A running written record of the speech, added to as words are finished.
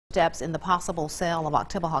Steps in the possible sale of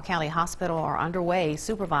Oktibbeha County Hospital are underway.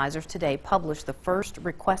 Supervisors today published the first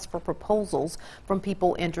request for proposals from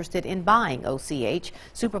people interested in buying OCH.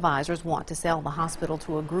 Supervisors want to sell the hospital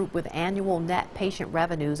to a group with annual net patient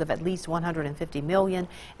revenues of at least $150 million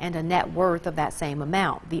and a net worth of that same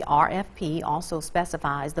amount. The RFP also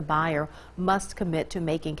specifies the buyer must commit to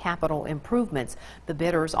making capital improvements. The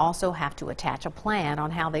bidders also have to attach a plan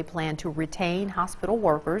on how they plan to retain hospital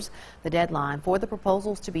workers. The deadline for the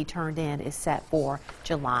proposals to be turned in is set for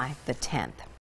July the 10th.